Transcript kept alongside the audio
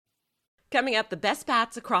Coming up, the best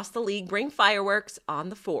bats across the league bring fireworks on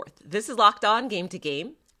the 4th. This is Locked On Game to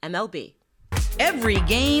Game, MLB. Every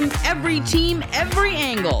game, every team, every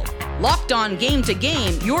angle. Locked On Game to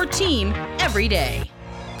Game, your team every day.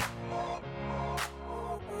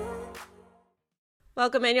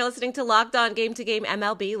 Welcome in. You're listening to Locked On Game to Game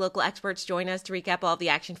MLB. Local experts join us to recap all of the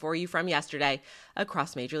action for you from yesterday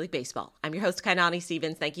across Major League Baseball. I'm your host, Kainani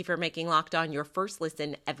Stevens. Thank you for making Locked On your first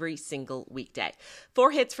listen every single weekday.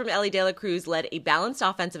 4 hits from Elly De La Cruz led a balanced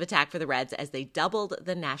offensive attack for the Reds as they doubled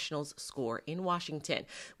the Nationals' score in Washington.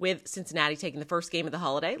 With Cincinnati taking the first game of the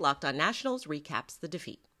holiday, Locked On Nationals recaps the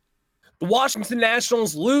defeat. The Washington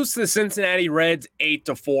Nationals lose to the Cincinnati Reds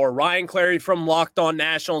 8-4. Ryan Clary from Locked On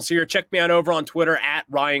Nationals here. Check me out over on Twitter at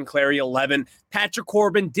RyanClary11. Patrick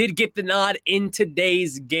Corbin did get the nod in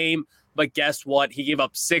today's game, but guess what? He gave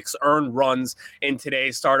up 6 earned runs in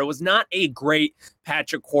today's start. It was not a great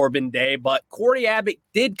Patrick Corbin day, but Corey Abbott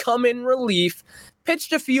did come in relief,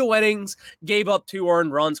 pitched a few innings, gave up 2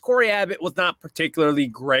 earned runs. Corey Abbott was not particularly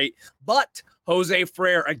great, but Jose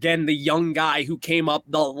Frere, again, the young guy who came up,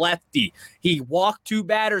 the lefty. He walked 2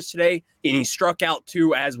 batters today, and he struck out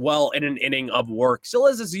 2 as well in an inning of work. Still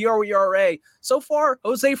has a 0 ERA. So far,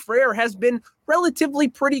 Jose Frere has been relatively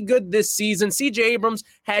pretty good this season. CJ Abrams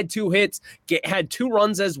had 2 hits, had 2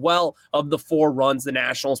 runs as well of the 4 runs the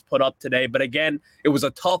Nationals put up today. But again, it was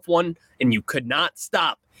a tough one, and you could not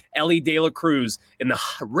stop Elly De La Cruz in the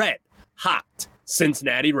red-hot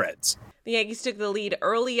Cincinnati Reds. The Yankees took the lead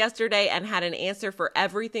early yesterday and had an answer for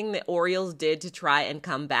everything the Orioles did to try and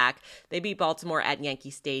come back. They beat Baltimore at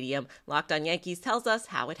Yankee Stadium. Locked On Yankees tells us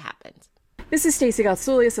how it happened. This is Stacey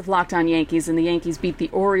Gotsoulias of Locked On Yankees, and the Yankees beat the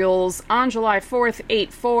Orioles on July 4th,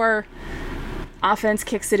 8-4. Offense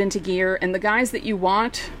kicks it into gear, and the guys that you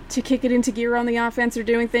want to kick it into gear on the offense are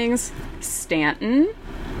doing things. Stanton,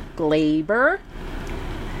 Gleyber.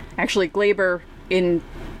 Actually, Gleyber in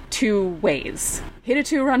 2 ways. Hit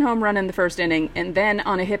a 2-run home run in the first inning, and then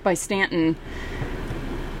on a hit by Stanton,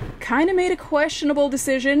 kind of made a questionable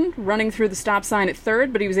decision running through the stop sign at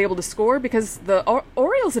third, but he was able to score because the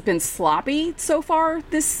Orioles have been sloppy so far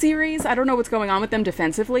this series. I don't know what's going on with them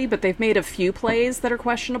defensively, but they've made a few plays that are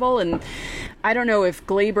questionable, and I don't know if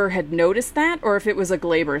Gleyber had noticed that or if it was a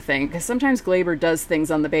Gleyber thing, because sometimes Gleyber does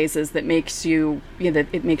things on the bases that makes you, that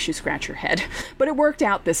it makes you scratch your head. But it worked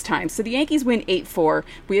out this time. So the Yankees win 8-4.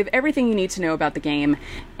 We have everything you need to know about the game.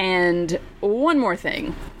 And one more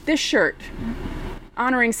thing. This shirt,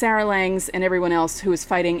 honoring Sarah Langs and everyone else who is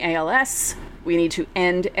fighting ALS. We need to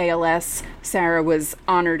end ALS. Sarah was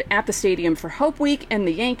honored at the stadium for Hope Week, and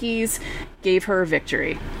the Yankees gave her a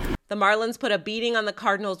victory. The Marlins put a beating on the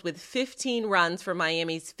Cardinals with 15 runs for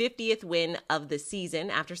Miami's 50th win of the season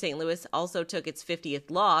after St. Louis also took its 50th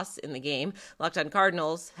loss in the game. Locked On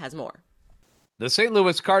Cardinals has more. The St.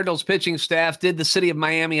 Louis Cardinals pitching staff did the city of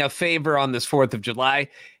Miami a favor on this 4th of July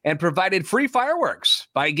and provided free fireworks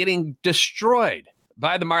by getting destroyed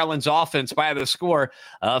by the Marlins offense by the score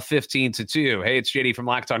of 15-2. Hey, it's JD from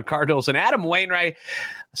Locked On Cardinals, and Adam Wainwright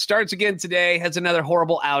starts again today, has another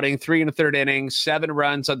horrible outing, 3 1/3 innings, 7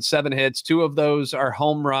 runs on 7 hits. 2 of those are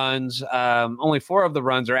home runs. Only 4 of the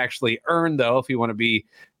runs are actually earned, though, if you want to be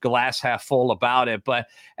glass half full about it. But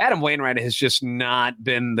Adam Wainwright has just not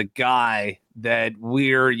been the guy that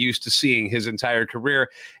we're used to seeing his entire career.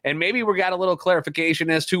 And maybe we got a little clarification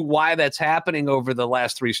as to why that's happening over the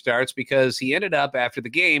last 3 starts, because he ended up after the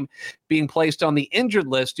game being placed on the injured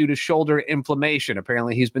list due to shoulder inflammation.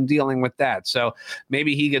 Apparently he's been dealing with that. So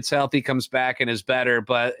maybe he gets healthy, comes back and is better,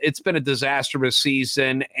 but it's been a disastrous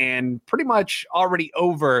season and pretty much already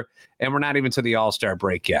over. And we're not even to the All-Star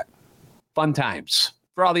break yet. Fun times.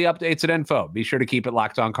 For all the updates and info, be sure to keep it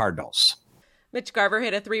Locked On Cardinals. Mitch Garver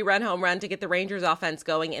hit a 3-run home run to get the Rangers offense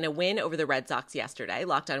going in a win over the Red Sox yesterday.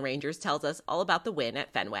 Locked On Rangers tells us all about the win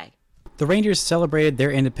at Fenway. The Rangers celebrated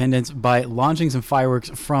their independence by launching some fireworks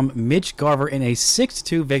from Mitch Garver in a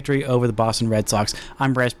 6-2 victory over the Boston Red Sox.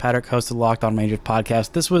 I'm Bryce Patrick, host of the Locked On Rangers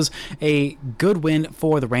podcast. This was a good win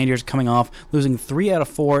for the Rangers, coming off losing 3 out of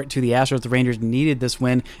 4 to the Astros. The Rangers needed this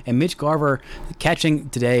win, and Mitch Garver, catching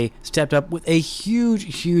today, stepped up with a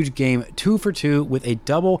huge game, 2 for 2 with a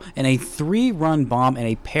double and a 3-run bomb and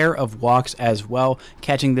a pair of walks as well,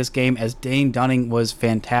 catching this game as Dane Dunning was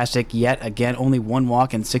fantastic yet again. Only 1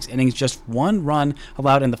 walk in 6 innings. just 1 run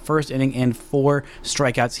allowed in the first inning and 4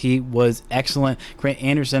 strikeouts. He was excellent. Grant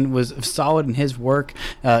Anderson was solid in his work.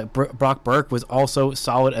 Brock Burke was also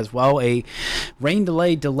solid as well. A rain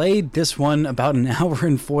delay delayed this one about an hour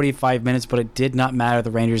and 45 minutes, but it did not matter.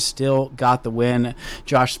 The Rangers still got the win.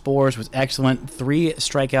 Josh Spores was excellent. 3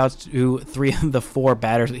 strikeouts to 3 of the 4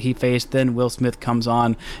 batters that he faced. Then Will Smith comes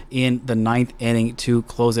on in the 9th inning to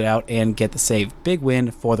close it out and get the save. Big win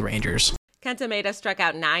for the Rangers. Kenta Maeda struck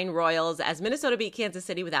out 9 Royals as Minnesota beat Kansas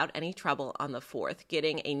City without any trouble on the 4th,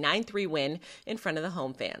 getting a 9-3 win in front of the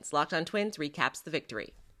home fans. Locked on Twins recaps the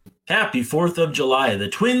victory. Happy 4th of July. The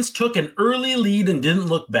Twins took an early lead and didn't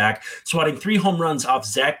look back, swatting 3 home runs off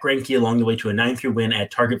Zach Greinke along the way to a 9-3 win at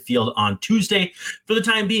Target Field on Tuesday. For the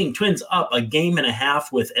time being, Twins up a game and a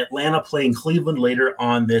half with Atlanta playing Cleveland later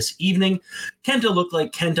on this evening. Kenta looked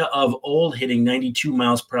like Kenta of old, hitting 92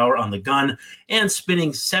 miles per hour on the gun and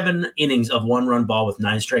spinning 7 innings of 1-run ball with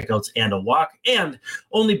 9 strikeouts and a walk. And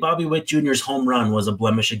only Bobby Witt Jr.'s home run was a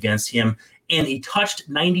blemish against him, and he touched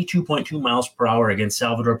 92.2 miles per hour against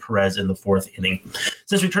Salvador Perez in the 4th inning.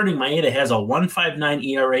 Since returning, Maeda has a 1.59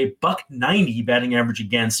 ERA, .90 batting average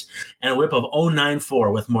against, and a whip of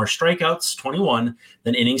 0.94 with more strikeouts, 21,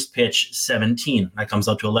 than innings pitched, 17. That comes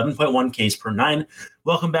out to 11.1 Ks per 9.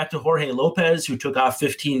 Welcome back to Jorge Lopez, who took off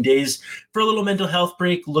 15 days for a little mental health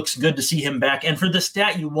break. Looks good to see him back. And for the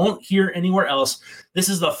stat you won't hear anywhere else, this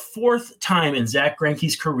is the 4th time in Zach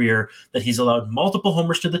Greinke's career that he's allowed multiple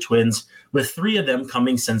homers to the Twins, with 3 of them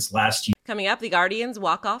coming since last year. Coming up, the Guardians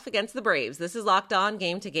walk off against the Braves. This is Locked On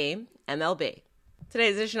Game to Game MLB.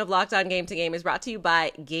 Today's edition of Locked On Game to Game is brought to you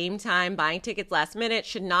by Game Time. Buying tickets last minute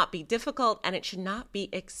should not be difficult, and it should not be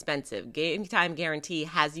expensive. Game Time Guarantee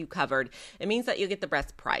has you covered. It means that you'll get the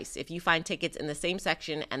best price. If you find tickets in the same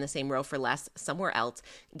section and the same row for less somewhere else,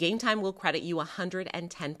 Game Time will credit you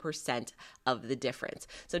 110% of the difference.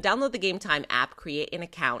 So download the Game Time app, create an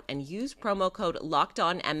account, and use promo code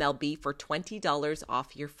LOCKEDONMLB for $20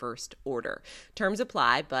 off your first order. Terms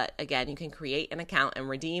apply, but again, you can create an account and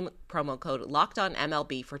redeem promo code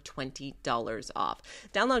LOCKEDONMLB for $20 off.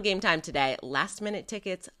 Download Game Time today. Last minute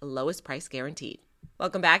tickets, lowest price guaranteed.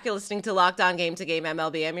 Welcome back. You're listening to Locked On Game to Game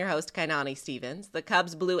MLB. I'm your host, Kainani Stevens. The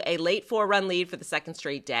Cubs blew a late 4-run lead for the 2nd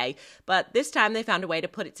straight day, but this time they found a way to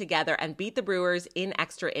put it together and beat the Brewers in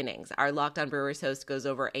extra innings. Our Locked On Brewers host goes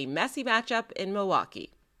over a messy matchup in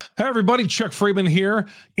Milwaukee. Hi, everybody. Chuck Freeman here.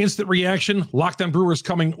 Instant reaction. Locked On Brewers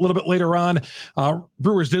coming a little bit later on.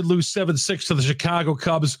 Brewers did lose 7-6 to the Chicago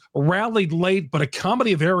Cubs. Rallied late, but a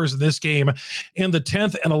comedy of errors in this game in the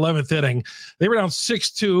 10th and 11th inning. They were down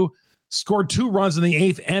 6-2, scored 2 runs in the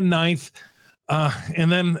 8th and 9th.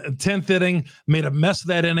 And then 10th inning, made a mess of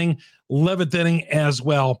that inning. 11th inning as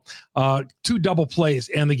well. 2 double plays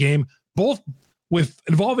in the game, both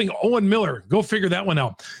involving Owen Miller. Go figure that one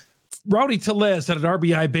out. Rowdy Tellez had an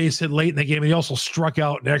RBI base hit late in the game, and he also struck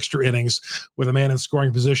out in extra innings with a man in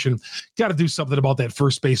scoring position. Got to do something about that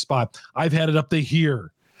first base spot. I've had it up to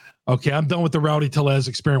here. Okay, I'm done with the Rowdy Tellez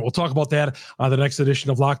experiment. We'll talk about that on the next edition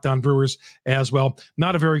of Locked On Brewers as well.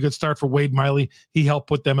 Not a very good start for Wade Miley. He helped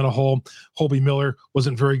put them in a hole. Hobie Miller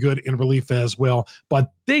wasn't very good in relief as well.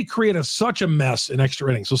 But they created such a mess in extra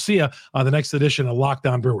innings. We'll see you on the next edition of Locked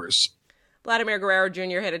On Brewers. Vladimir Guerrero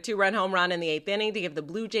Jr. hit a 2-run home run in the 8th inning to give the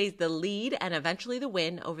Blue Jays the lead and eventually the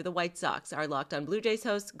win over the White Sox. Our Locked On Blue Jays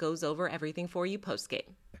host goes over everything for you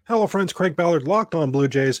postgame. Hello, friends. Craig Ballard, Locked On Blue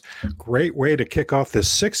Jays. Great way to kick off this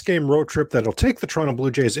 6-game road trip that'll take the Toronto Blue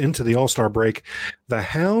Jays into the All-Star break. The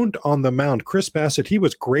Hound on the mound, Chris Bassett, he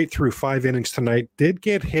was great through 5 innings tonight. Did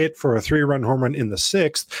get hit for a 3-run home run in the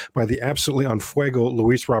 6th by the absolutely on fuego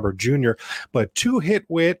Luis Robert Jr., but 2 hit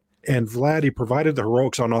Witt and Vladdy provided the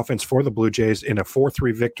heroics on offense for the Blue Jays in a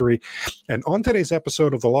 4-3 victory. And on today's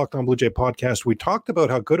episode of the Locked On Blue Jay podcast, we talked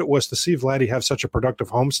about how good it was to see Vladdy have such a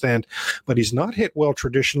productive homestand, but he's not hit well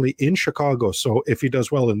traditionally in Chicago. So if he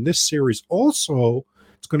does well in this series also,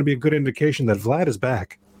 it's going to be a good indication that Vlad is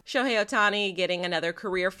back. Shohei Ohtani getting another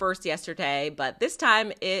career first yesterday, but this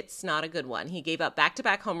time it's not a good one. He gave up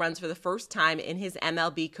back-to-back home runs for the first time in his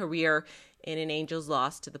MLB career in an Angels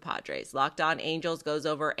loss to the Padres. Locked On Angels goes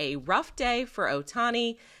over a rough day for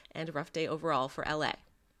Ohtani and a rough day overall for LA.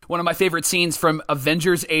 One of my favorite scenes from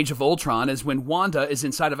Avengers Age of Ultron is when Wanda is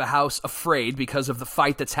inside of a house afraid because of the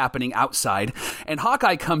fight that's happening outside. And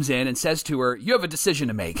Hawkeye comes in and says to her, you have a decision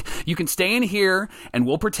to make. You can stay in here and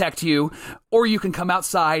we'll protect you, or you can come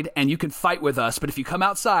outside and you can fight with us. But if you come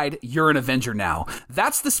outside, you're an Avenger now.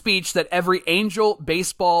 That's the speech that every Angel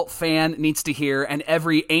baseball fan needs to hear and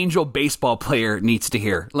every Angel baseball player needs to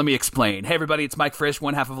hear. Let me explain. Hey, everybody, it's Mike Frisch,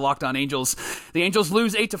 one half of Locked On Angels. The Angels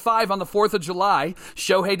lose 8-5 on the 4th of July.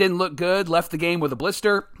 Shohei didn't look good, left the game with a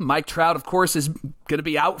blister. Mike Trout, of course, is going to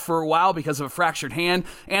be out for a while because of a fractured hand.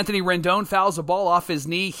 Anthony Rendon fouls a ball off his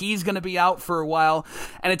knee. He's going to be out for a while.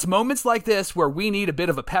 And it's moments like this where we need a bit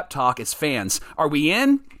of a pep talk as fans. Are we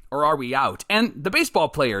in or are we out? And the baseball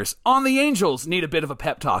players on the Angels need a bit of a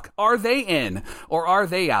pep talk. Are they in or are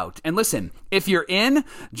they out? And listen, if you're in,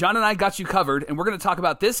 John and I got you covered, and we're going to talk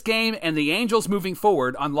about this game and the Angels moving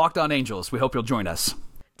forward on Locked On Angels. We hope you'll join us.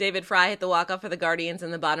 David Fry hit the walk-off for the Guardians in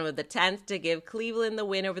the bottom of the 10th to give Cleveland the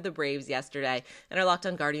win over the Braves yesterday. And our Locked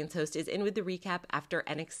On Guardians host is in with the recap after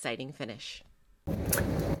an exciting finish.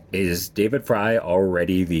 Is David Fry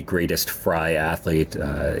already the greatest Fry athlete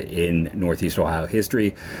in Northeast Ohio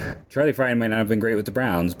history? Charlie Fry might not have been great with the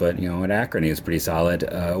Browns, but, at Akron, he was pretty solid.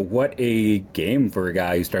 What a game for a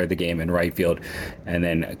guy who started the game in right field and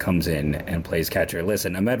then comes in and plays catcher.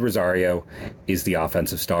 Listen, Ahmed Rosario is the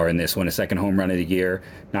offensive star in this one. A second home run of the year,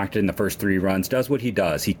 knocked in the first 3 runs, does what he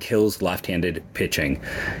does. He kills left-handed pitching.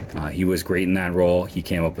 He was great in that role. He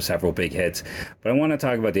came up with several big hits. But I want to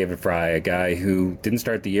talk about David Fry, a guy who didn't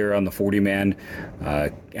start the year on the 40-man.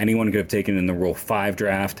 Anyone could have taken in the Rule 5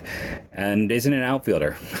 draft and isn't an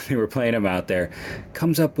outfielder. They were playing him out there.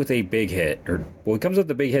 Comes up with a big hit, he comes up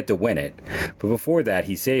with a big hit to win it. But before that,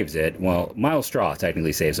 he saves it. Well, Miles Straw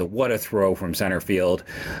technically saves it. What a throw from center field.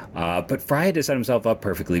 But Fry had to set himself up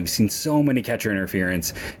perfectly. We've seen so many catcher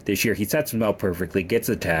interference this year. He sets himself up perfectly, gets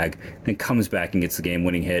the tag, then comes back and gets the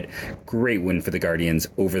game-winning hit. Great win for the Guardians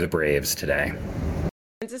over the Braves today.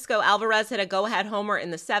 Francisco Alvarez hit a go-ahead homer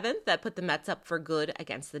in the 7th that put the Mets up for good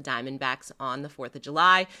against the Diamondbacks on the 4th of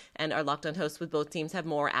July. And our Locked On hosts with both teams have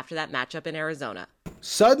more after that matchup in Arizona.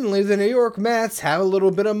 Suddenly, the New York Mets have a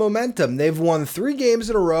little bit of momentum. They've won 3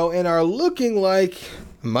 games in a row and are looking like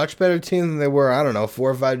a much better team than they were, 4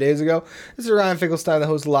 or 5 days ago. This is Ryan Finkelstein, the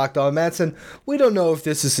host of Locked On Mets, and we don't know if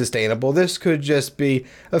this is sustainable. This could just be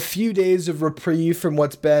a few days of reprieve from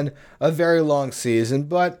what's been a very long season,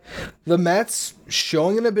 but the Mets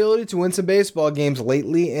showing an ability to win some baseball games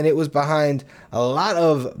lately, and it was behind a lot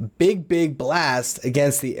of big blasts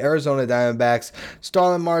against the Arizona Diamondbacks.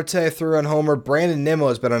 Starlin Marte, 3-run homer. Brandon Nimmo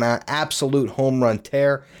has been on an absolute home run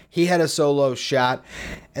tear. He had a solo shot.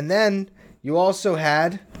 And then you also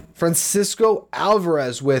had Francisco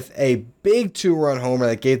Alvarez with a big 2-run homer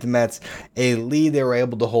that gave the Mets a lead they were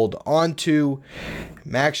able to hold on to.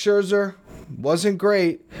 Max Scherzer wasn't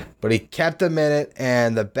great, but he kept them in it,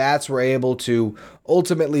 and the Bats were able to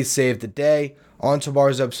ultimately save the day. On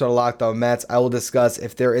tomorrow's episode of Locked On Mets, I will discuss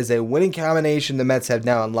if there is a winning combination the Mets have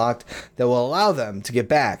now unlocked that will allow them to get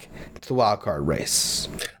back to the wild card race.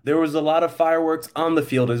 There was a lot of fireworks on the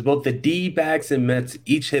field as both the D-backs and Mets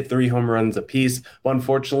each hit 3 home runs apiece. But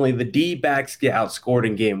unfortunately, the D-backs get outscored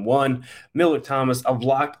in Game 1. Miller Thomas of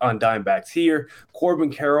Locked On Diamondbacks here.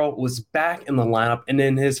 Corbin Carroll was back in the lineup, and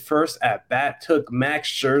in his first at-bat took Max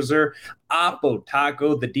Scherzer Oppo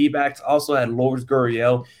Taco. The D-backs also had Lourdes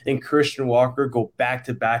Gurriel and Christian Walker go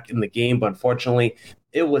back-to-back in the game, but unfortunately,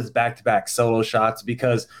 it was back-to-back solo shots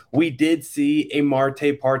because we did see a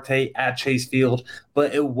Marte Parte at Chase Field,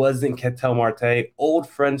 but it wasn't Ketel Marte. Old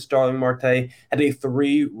friend Starling Marte had a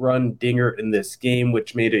 3-run dinger in this game,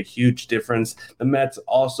 which made a huge difference. The Mets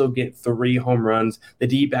also get 3 home runs. The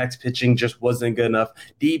D-backs pitching just wasn't good enough.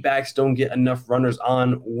 D-backs don't get enough runners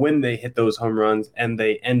on when they hit those home runs, and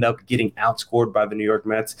they end up getting outscored by the New York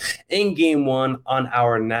Mets in Game 1 on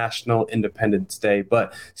our National Independence Day.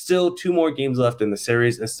 But still 2 more games left in the series,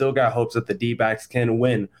 and still got hopes that the D-backs can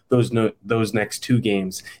win those next 2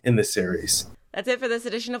 games in the series. That's it for this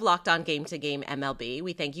edition of Locked On Game to Game MLB.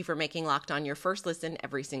 We thank you for making Locked On your first listen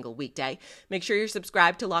every single weekday. Make sure you're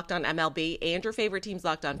subscribed to Locked On MLB and your favorite team's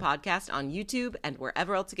Locked On podcast on YouTube and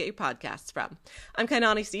wherever else you get your podcasts from. I'm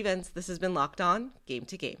Kainani Stevens. This has been Locked On Game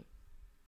to Game.